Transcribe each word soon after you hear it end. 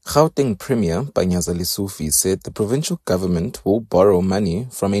Gauteng Premier Panyaza Lesufi said the provincial government will borrow money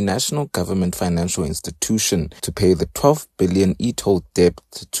from a national government financial institution to pay the 12 billion e-toll debt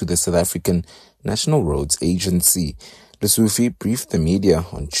to the South African National Roads Agency. Lesufi briefed the media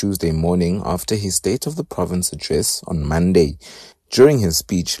on Tuesday morning after his State of the Province address on Monday. During his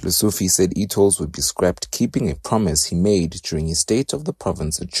speech, Lesufi said e-tolls would be scrapped, keeping a promise he made during his State of the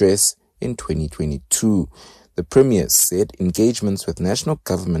Province address in 2022. The Premier said engagements with national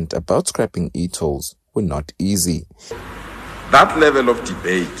government about scrapping e-tolls were not easy. That level of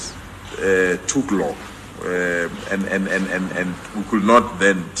debate took long, and we could not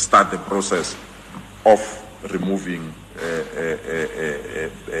then start the process of removing the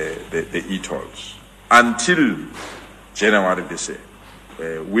e-tolls until January this year.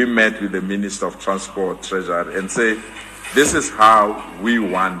 We met with the Minister of Transport, Treasury, and say, this is how we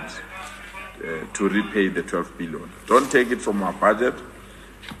want to repay the 12 billion. Don't take it from our budget.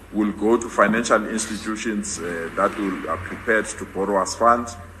 We'll go to financial institutions that are prepared to borrow us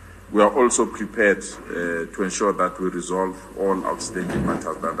funds. We are also prepared to ensure that we resolve all outstanding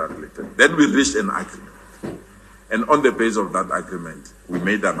matters that are related. Then we reached an agreement. And on the basis of that agreement, we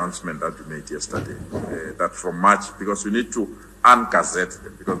made the announcement that we made yesterday, that from March, because we need to un-gazette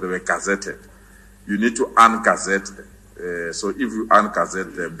them, because they were gazetted. You need to un-gazette them. So if you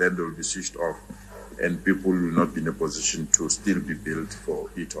un-gazette them, then they will be switched off and people will not be in a position to still be billed for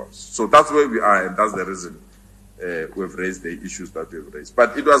e-tolls. So that's where we are, and that's the reason we've raised the issues that we've raised.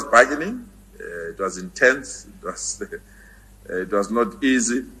 But it was bargaining, it was intense, it was not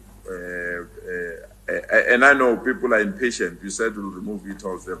easy. And I know people are impatient. You said we'll remove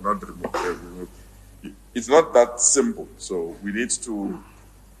e-tolls, they've not removed. It's not that simple. So we need to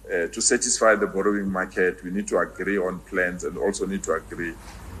satisfy the borrowing market, we need to agree on plans and also need to agree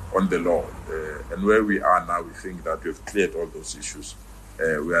on the law. And where we are now, we think that we've cleared all those issues.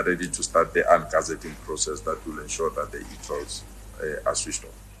 We are ready to start the un-gazetting process that will ensure that the e-tolls are switched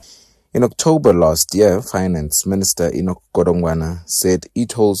off. In October last year, Finance Minister said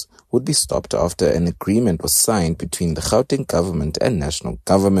e-tolls would be stopped after an agreement was signed between the Gauteng government and national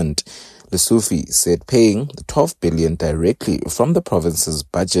government. Lesufi said paying the 12 billion directly from the province's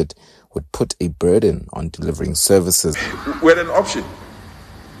budget would put a burden on delivering services. We have an option.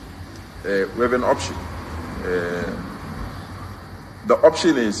 The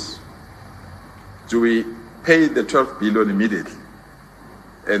option is, do we pay the 12 billion immediately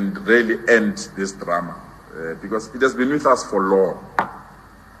and really end this drama? Because it has been with us for long.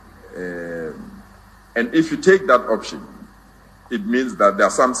 And if you take that option, it means that there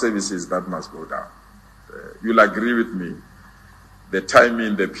are some services that must go down. You'll agree with me, the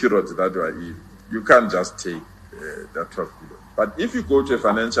timing, the period that you are in, you can't just take that 12 billion. But if you go to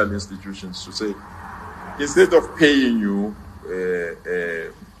financial institutions to say, instead of paying you,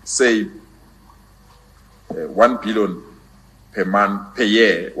 say, 1 billion per month, per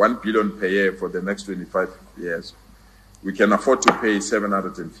year, 1 billion per year for the next 25 years, we can afford to pay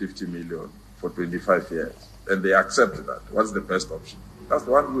 750 million for 25 years. And they accept that. What's the best option? That's the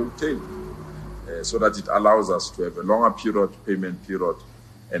one we'll take, so that it allows us to have a longer payment period,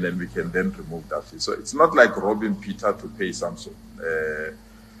 and then we can then remove that fee. So it's not like robbing Peter to pay Samson.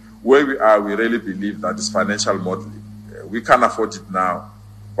 Where we are, we really believe that it's financial modeling. We can't afford it now,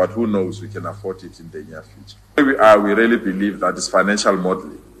 but who knows, we can afford it in the near future. Where we are, we really believe that it's financial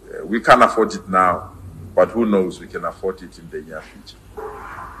modeling. We can't afford it now, but who knows, we can afford it in the near future.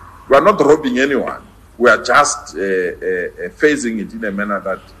 We are not robbing anyone. We are just phasing it in a manner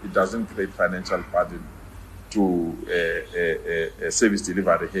that it doesn't create financial burden to service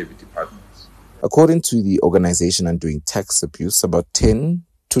delivery heavy departments. According to the organization Undoing Tax Abuse, about 10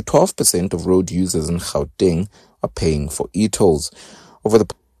 to 12% of road users in Gauteng are paying for e-tolls.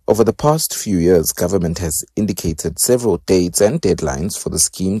 Over the past few years, government has indicated several dates and deadlines for the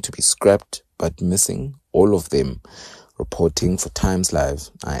scheme to be scrapped, but missing all of them. Reporting for Times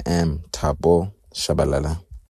Live, I am Thabo Shabalala.